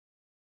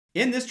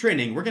In this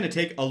training, we're going to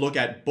take a look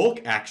at bulk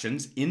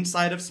actions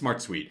inside of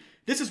SmartSuite.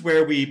 This is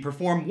where we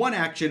perform one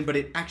action, but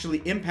it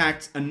actually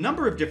impacts a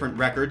number of different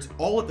records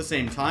all at the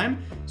same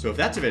time. So if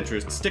that's of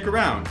interest, stick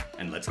around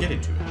and let's get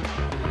into it.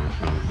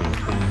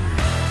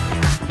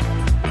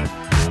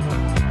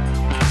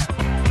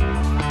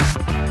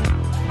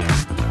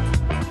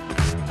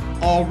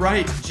 All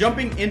right,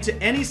 jumping into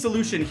any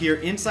solution here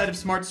inside of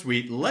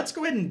SmartSuite, let's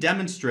go ahead and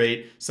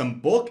demonstrate some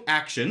bulk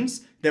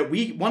actions that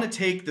we want to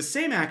take the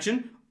same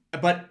action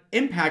but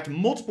impact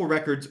multiple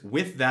records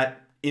with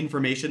that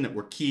information that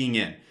we're keying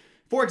in.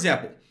 For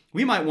example,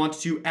 we might want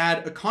to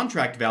add a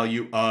contract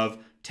value of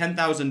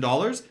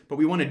 $10,000, but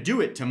we want to do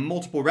it to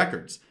multiple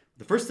records.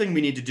 The first thing we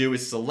need to do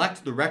is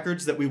select the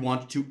records that we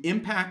want to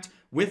impact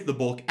with the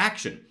bulk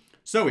action.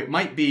 So it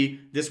might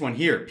be this one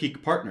here,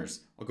 Peak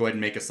Partners. I'll go ahead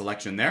and make a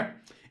selection there.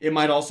 It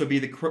might also be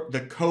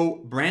the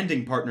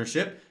co-branding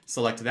partnership,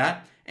 select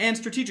that, and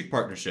strategic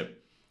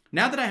partnership.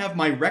 Now that I have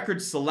my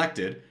records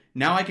selected,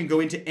 now I can go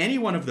into any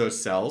one of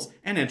those cells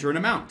and enter an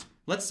amount.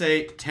 Let's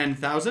say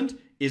 10,000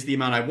 is the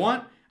amount I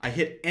want. I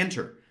hit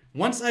enter.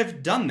 Once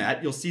I've done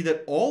that, you'll see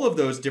that all of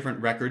those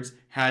different records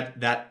had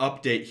that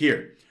update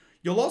here.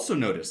 You'll also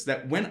notice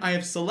that when I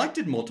have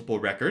selected multiple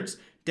records,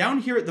 down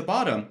here at the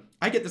bottom,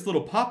 I get this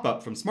little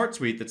pop-up from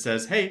SmartSuite that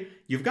says, hey,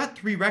 you've got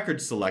 3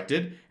 records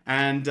selected,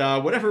 and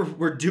whatever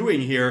we're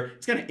doing here,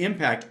 it's going to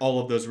impact all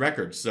of those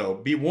records, so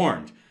be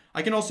warned.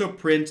 I can also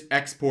print,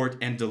 export,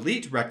 and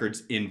delete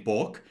records in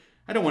bulk.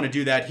 I don't want to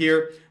do that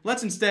here.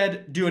 Let's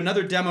instead do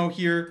another demo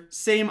here.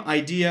 Same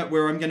idea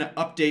where I'm going to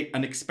update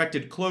an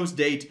expected close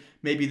date.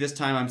 Maybe this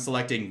time I'm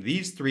selecting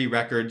these 3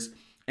 records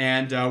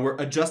and we're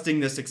adjusting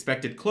this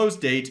expected close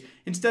date.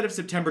 Instead of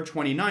September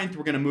 29th,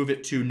 we're going to move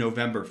it to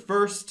November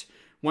 1st.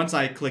 Once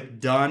I click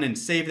done and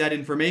save that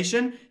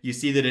information, you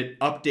see that it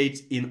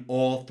updates in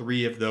all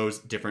 3 of those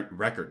different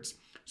records.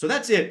 So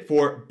that's it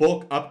for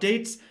bulk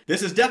updates.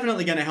 This is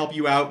definitely going to help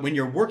you out when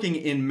you're working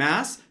in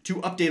mass to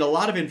update a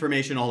lot of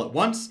information all at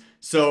once.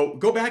 So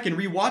go back and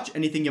rewatch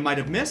anything you might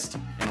have missed,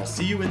 and I'll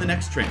see you in the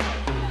next training.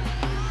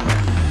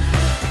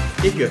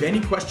 If you have any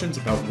questions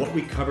about what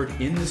we covered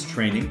in this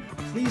training,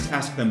 please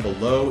ask them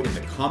below in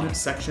the comments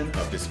section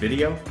of this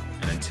video.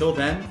 And until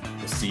then,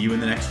 we'll see you in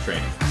the next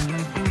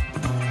training.